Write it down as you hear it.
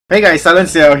Hey guys,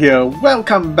 SilentCiel here.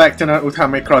 Welcome back to another歌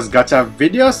マクロス gacha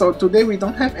video. So today we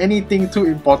don't have anything too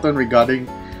important regarding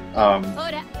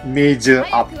major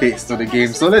updates to the game.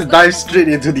 So let's dive straight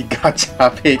into the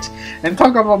gacha page and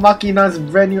talk about Makina's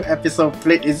brand new episode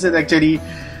plate. Is it actually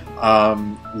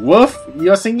worth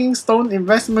your singing stone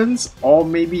investments, or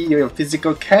maybe your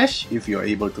physical cash if you're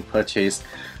able to purchase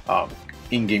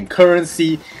in-game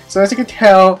currency? So as you can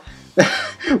tell,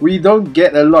 we don't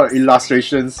get a lot of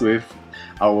illustrations with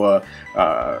our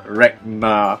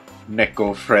Ragnar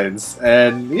Neko friends,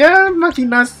 and yeah,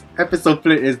 Makina's episode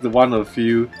plate is the one of the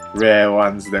few rare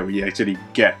ones that we actually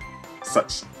get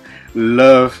such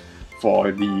love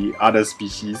for the other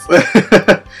species.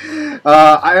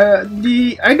 I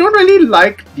don't really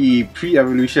like the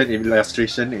pre-evolution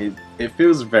illustration. It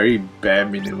feels very bare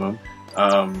minimum.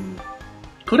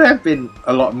 Could have been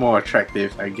a lot more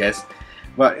attractive, I guess,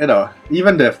 but you know,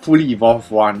 even the fully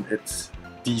evolved one, it's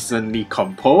decently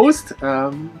composed,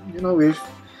 you know, with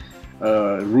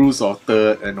rules of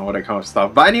third and all that kind of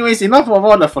stuff. But anyways, enough of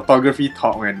all the photography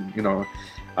talk and, you know,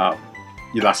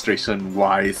 illustration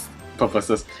wise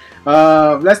purposes.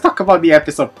 Let's talk about the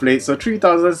episode plate. So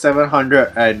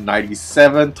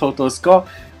 3,797 total score.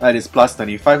 That is plus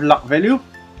 25 luck value.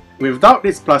 Without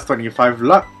its plus 25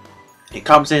 luck, it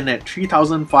comes in at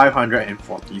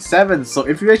 3,547. So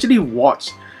if you actually watch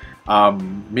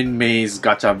Min May's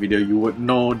gacha video, you would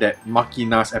know that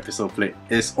Makina's episode plate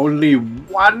is only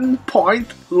 1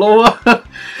 point lower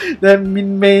than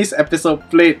Min May's episode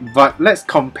plate. But let's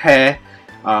compare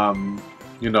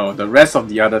you know, the rest of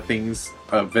the other things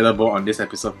available on this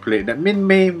episode plate that Min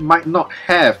May might not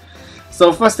have.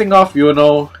 So first thing off, you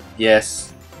know,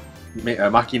 yes,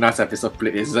 Makina's episode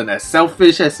plate isn't as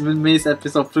selfish as Min May's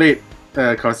episode plate,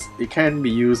 because it can be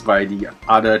used by the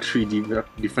other three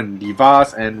different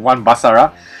divas and one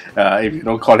Basara, if you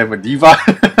don't call him a diva.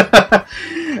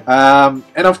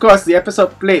 And of course, the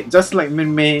episode plate, just like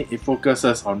Min May, it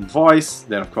focuses on voice.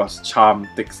 Then of course, Charm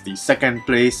takes the second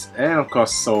place, and of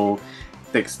course, Soul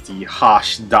takes the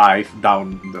harsh dive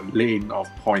down the lane of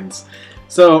points.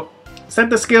 So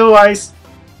center skill wise,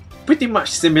 pretty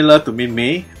much similar to Min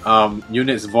May.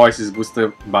 Unit's voice is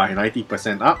boosted by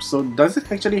 90% up, so does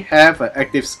it actually have an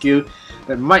active skill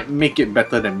that might make it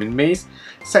better than Min May's?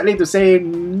 Sadly to say,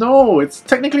 no, it's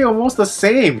technically almost the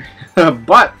same.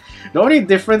 But the only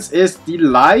difference is the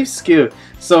life skill.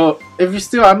 So if you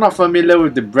still are not familiar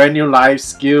with the brand new life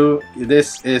skill,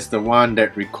 this is the one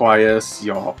that requires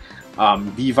your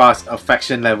Diva's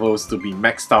affection levels to be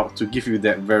maxed out to give you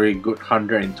that very good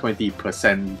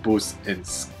 120% boost in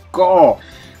score.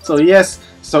 So yes,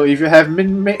 so if you have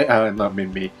Min May, not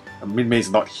Min May, Min May is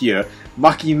not here,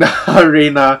 Makina,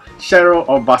 Reina, Cheryl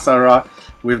or Basara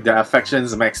with their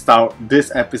affections maxed out,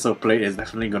 this episode plate is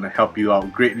definitely going to help you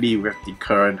out greatly with the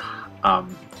current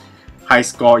high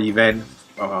score event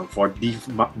for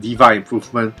Diva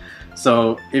improvement.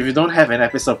 So if you don't have an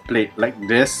episode plate like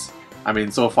this, I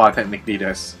mean, so far technically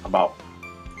there's about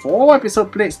 4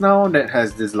 episode plates now that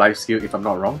has this life skill, if I'm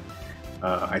not wrong.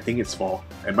 I think it's 4.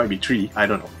 It might be 3. I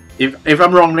don't know. If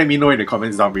I'm wrong, let me know in the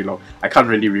comments down below. I can't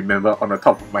really remember on the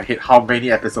top of my head how many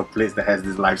episode plates that has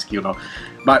this life skill now.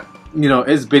 But you know,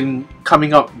 it's been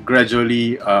coming up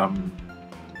gradually. You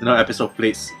know, episode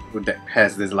plates that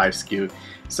has this life skill.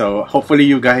 So hopefully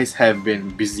you guys have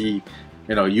been busy,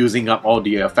 you know, using up all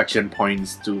the affection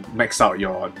points to max out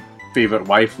your favorite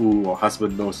waifu or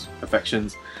husband, those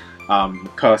affections.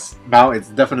 Because now it's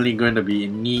definitely going to be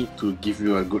in need to give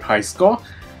you a good high score.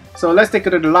 So let's take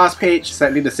it to the last page.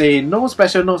 Sadly to say, no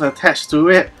special notes attached to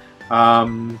it,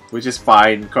 which is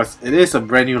fine because it is a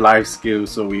brand new life skill,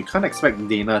 so we can't expect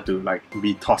Dana to like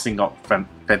be tossing out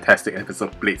fantastic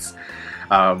episode plates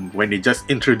when they just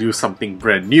introduce something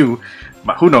brand new.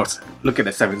 But who knows, look at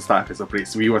the 7-star episode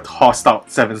plates. We were tossed out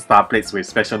 7-star plates with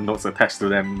special notes attached to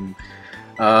them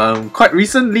quite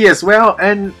recently as well,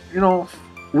 and you know,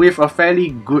 with a fairly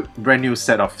good brand new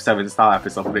set of 7-star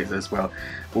episode plates as well.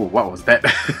 Oh, what was that?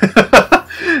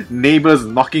 Neighbors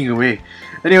knocking away.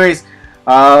 Anyways,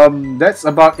 that's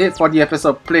about it for the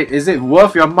episode plate. Is it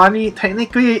worth your money?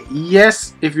 Technically,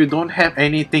 yes, if you don't have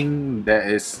anything that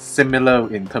is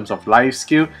similar in terms of life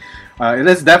skill. It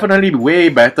is definitely way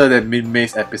better than Min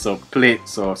May's episode plate.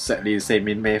 So sadly to say,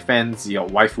 Min May fans, your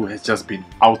waifu has just been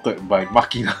outed by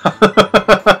Makina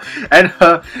and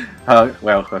her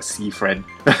sea friend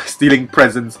stealing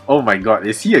presents. Oh my god,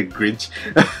 is he a Grinch?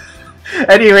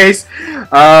 Anyways,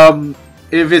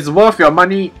 if it's worth your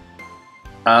money,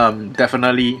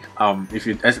 definitely. If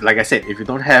you, like I said, if you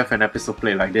don't have an episode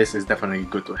plate like this, it's definitely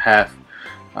good to have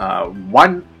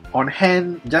one on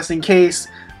hand just in case.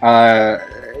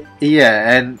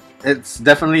 Yeah, and it's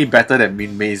definitely better than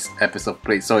Min Mei's episode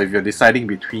plate. So if you're deciding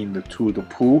between the two to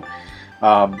pull,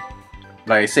 like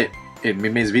I said in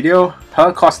Min Mei's video,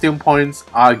 her costume points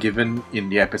are given in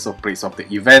the episode plates of the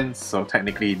event, so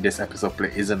technically this episode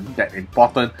plate isn't that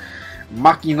important.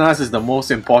 Makina's is the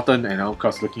most important, and of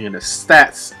course looking at the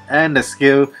stats and the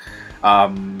skill,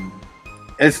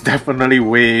 it's definitely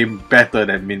way better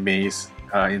than Min Mei's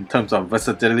in terms of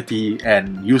versatility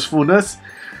and usefulness.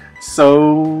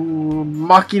 So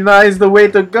Makina is the way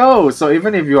to go. So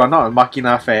even if you are not a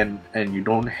Makina fan and you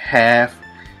don't have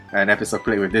an episode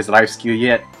plate with this life skill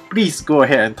yet, please go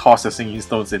ahead and toss your singing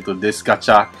stones into this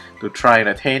gacha to try and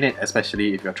attain it,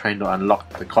 especially if you're trying to unlock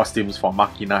the costumes for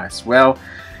Makina as well.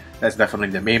 That's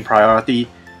definitely the main priority.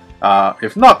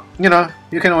 If not, you know,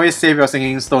 you can always save your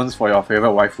singing stones for your favorite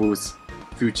waifu's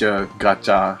future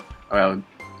gacha. Well,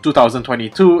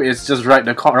 2022 is just right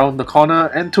around the corner,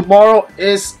 and tomorrow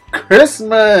is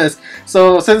Christmas.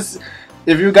 So since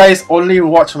if you guys only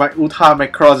watch my Uta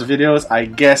Macross videos, I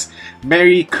guess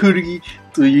MeriKuri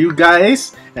to you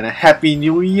guys and a Happy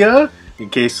New Year,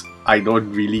 in case I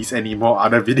don't release any more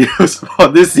other videos for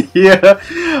this year.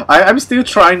 I'm still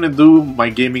trying to do my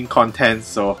gaming content,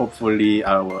 so hopefully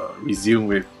I will resume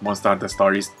with Monster Hunter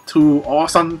Stories 2 or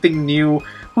something new,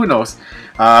 who knows.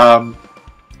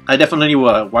 I definitely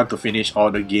will want to finish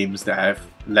all the games that I've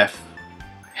left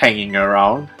hanging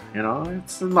around. You know,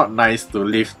 it's not nice to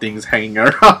leave things hanging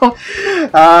around.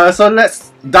 So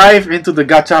let's dive into the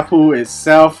gacha pool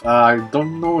itself. I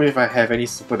don't know if I have any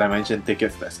Super Dimension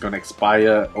tickets that's gonna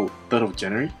expire 3rd of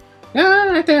January.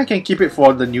 Yeah, I think I can keep it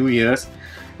for the New Year's.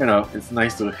 You know, it's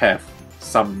nice to have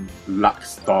some luck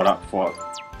stored up for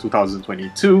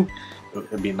 2022.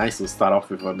 It'd be nice to start off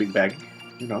with a big bang.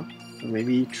 You know,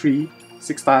 maybe 3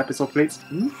 6-star episode plates.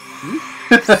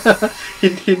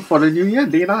 Hint hint for the new year.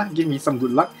 Dana, give me some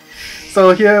good luck.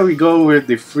 So here we go with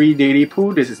the free daily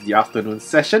pool. This is the afternoon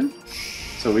session.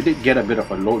 So we did get a bit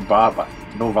of a load bar, but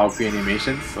no Valkyrie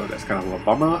animations, so that's kind of a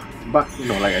bummer. But you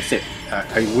know, like I said,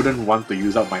 I wouldn't want to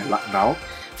use up my luck now.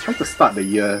 Try to start the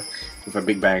year with a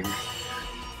big bang.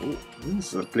 Oh,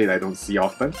 this is a plate I don't see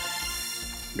often.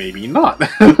 Maybe not.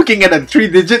 Looking at the 3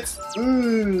 digits,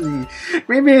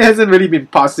 maybe it hasn't really been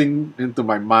passing into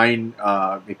my mind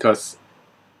because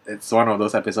it's one of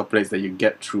those episode plays that you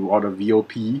get through all the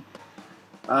VOP.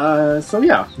 So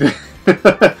yeah.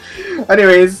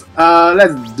 Anyways,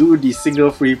 let's do the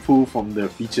single free pool from the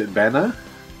featured banner.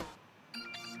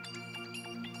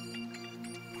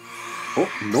 Oh,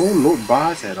 no load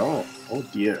bars at all. Oh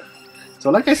dear. So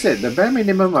like I said, the bare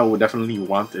minimum I would definitely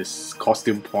want is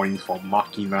costume points for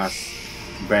Makina's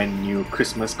brand new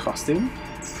Christmas costume.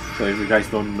 So if you guys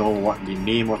don't know what the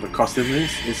name of the costume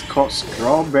is, it's called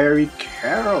Strawberry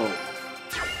Carol.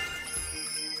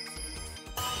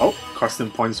 Oh, costume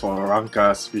points for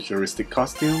Ranka's futuristic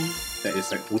costume. That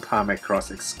is an Uta Macross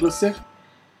exclusive.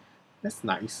 That's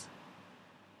nice.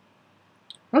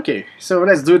 Okay, so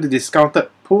let's do the discounted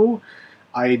pool.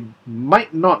 I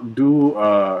might not do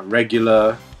a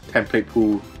regular template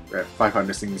pool at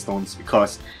 500 singing stones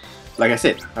because, like I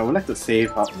said, I would like to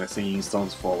save up the singing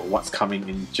stones for what's coming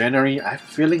in January. I have a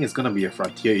feeling it's gonna be a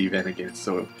Frontier event again,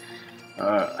 so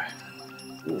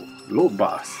load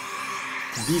bars,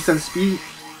 decent speed.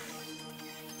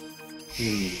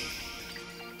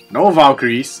 No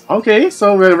Valkyries. Okay,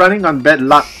 so we're running on bad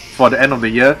luck for the end of the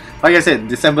year. Like I said,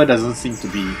 December doesn't seem to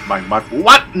be my month.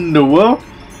 What in the world?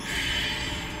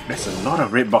 There's a lot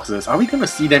of red boxes. Are we gonna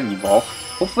see them evolve?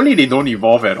 Hopefully they don't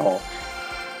evolve at all.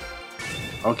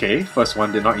 Okay, first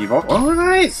one did not evolve.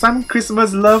 Alright, some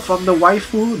Christmas love from the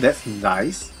waifu. That's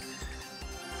nice.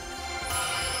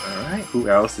 Alright, who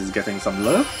else is getting some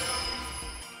love?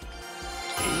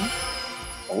 Okay.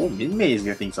 Oh, Min Mei is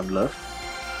getting some love.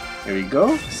 Here we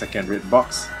go, second red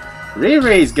box. Ray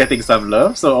Ray is getting some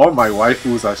love, so all my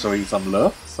waifus are showing some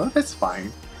love, so that's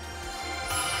fine.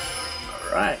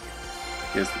 Alright.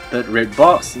 Here's the third red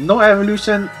box. No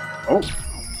evolution. Oh.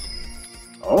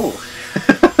 Oh.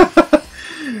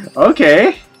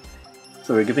 Okay.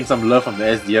 So we're getting some love from the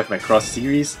SDF Macross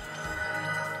series.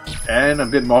 And a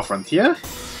bit more Frontier.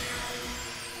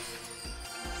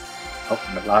 Oh,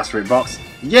 the last red box.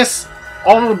 Yes!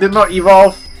 All did not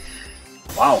evolve.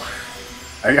 Wow.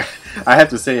 I have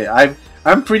to say,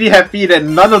 I'm pretty happy that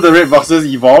none of the red boxes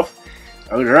evolved.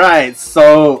 Alright,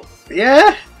 so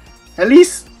yeah. At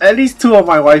least 2 of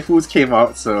my waifus came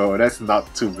out, so that's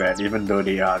not too bad, even though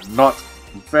they are not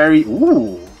very...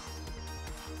 Ooh!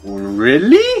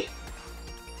 Really?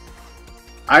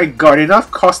 I got enough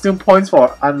costume points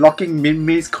for unlocking Min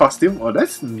Mei's costume? Oh,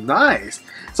 that's nice!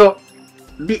 So,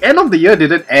 the end of the year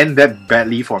didn't end that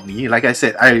badly for me. Like I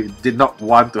said, I did not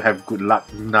want to have good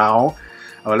luck now.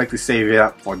 I would like to save it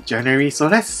up for January. So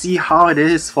let's see how it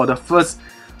is for the first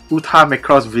Uta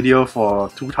Macross video for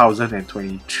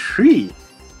 2023.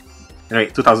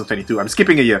 Wait, 2022. I'm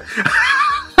skipping a year.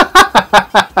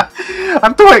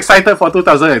 I'm too excited for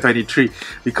 2023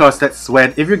 because that's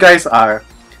when, if you guys are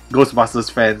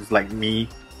Ghostbusters fans like me,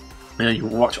 and you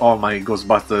watch all my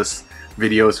Ghostbusters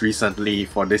videos recently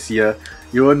for this year,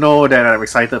 you will know that I'm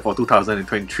excited for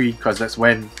 2023 because that's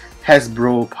when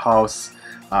Hasbro Pulse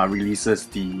releases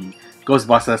the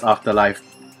Ghostbusters Afterlife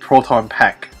Proton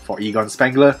Pack for Egon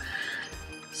Spengler.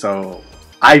 So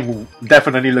I'm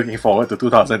definitely looking forward to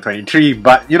 2023,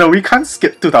 but you know, we can't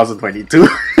skip 2022.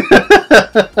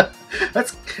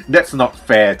 That's not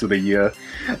fair to the year.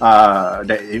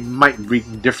 That it might bring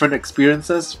different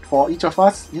experiences for each of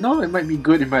us. You know, it might be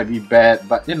good, it might be bad,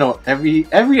 but you know,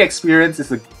 every experience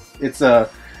is a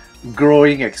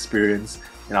growing experience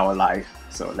in our life.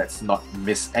 So let's not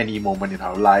miss any moment in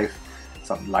our life.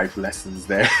 Some life lessons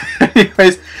there.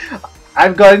 Anyways,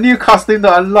 I've got a new costume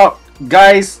to unlock.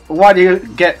 Guys, what do you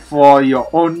get for your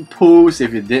own pools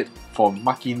if you did for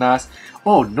Makinas?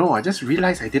 Oh no, I just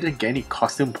realized I didn't get any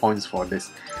costume points for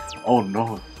this. Oh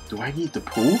no, do I need to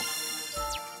pull?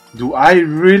 Do I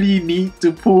really need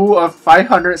to pull a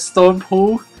 500 stone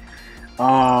pool?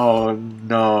 Oh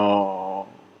no.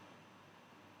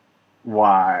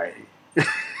 Why?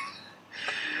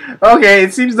 Okay,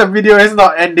 it seems the video is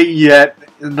not ending yet.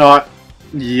 Not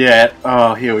yet.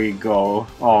 Oh, here we go.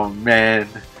 Oh man.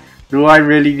 Do I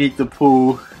really need to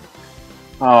pull?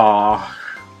 Oh,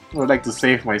 I would like to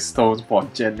save my stones for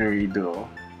January though.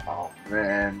 Oh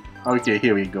man. Okay,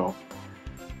 here we go.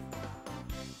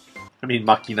 I mean,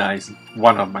 Makina is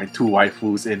one of my two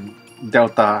waifus in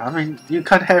Delta. I mean, you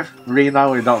can't have Reina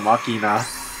without Makina.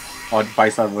 Or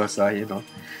vice versa, you know.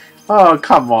 Oh,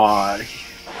 come on.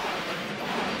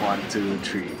 1, 2,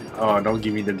 3. Oh, don't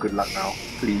give me the good luck now,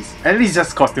 please. At least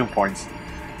just costume points.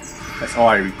 That's all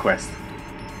I request.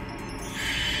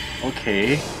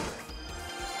 Okay.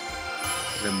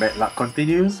 The bad luck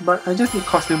continues, but I just need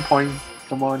costume points.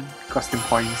 Come on, costume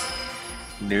points.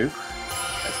 Nope,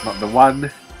 that's not the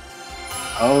one.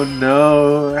 Oh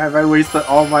no, have I wasted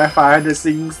all my 500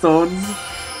 singing stones?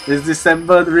 Is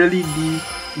December really the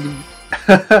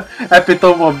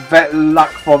epitome of bad luck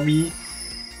for me?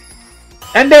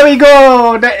 And there we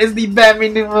go! That is the bare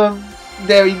minimum.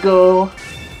 There we go.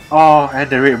 Oh, and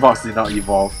the red box did not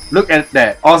evolve. Look at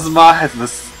that. Ozma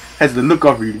has the look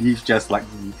of relief just like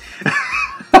me.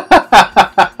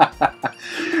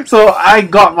 So I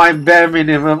got my bare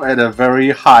minimum at a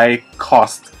very high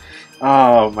cost.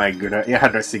 Oh my goodness,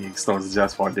 800 singing stones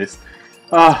just for this.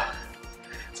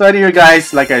 So anyway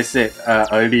guys, like I said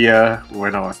earlier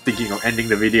when I was thinking of ending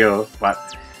the video,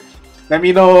 but let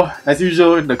me know, as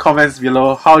usual, in the comments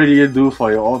below, how did you do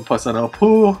for your own personal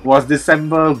pool? Was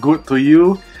December good to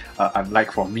you?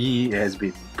 Unlike for me, it has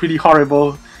been pretty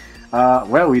horrible.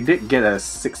 Well, we did get a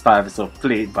 6-star episode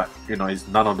played, but you know, it's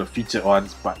none of the featured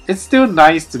ones. But it's still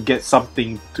nice to get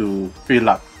something to fill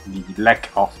up the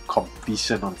lack of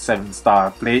completion on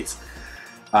 7-star plates.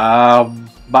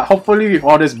 But hopefully, with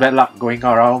all this bad luck going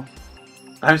around,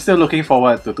 I'm still looking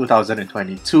forward to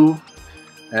 2022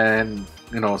 and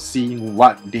you know, seeing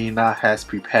what Dana has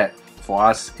prepared for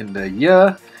us in the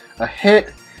year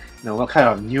ahead. You know, what kind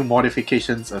of new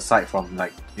modifications aside from,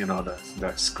 like, you know,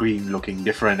 the screen looking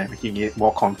different and making it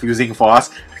more confusing for us.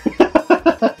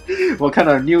 What kind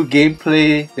of new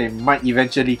gameplay they might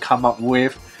eventually come up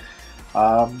with.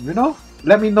 You know,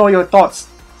 let me know your thoughts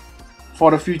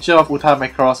for the future of Uta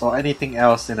Macross or anything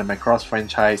else in the Macross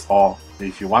franchise, or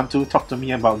if you want to talk to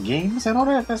me about games and all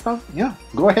that stuff, yeah,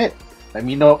 go ahead. Let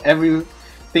me know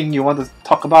everything you want to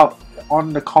talk about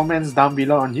on the comments down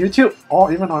below on YouTube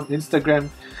or even on Instagram.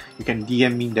 You can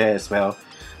DM me there as well,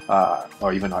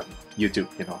 or even on YouTube.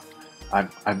 You know,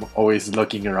 I'm always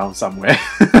lurking around somewhere.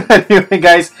 Anyway,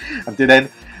 guys, until then,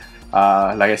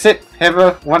 like I said, have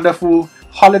a wonderful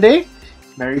holiday.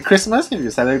 Merry Christmas if you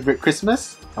celebrate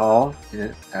Christmas, or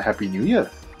a Happy New Year.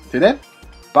 Until then,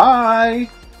 bye.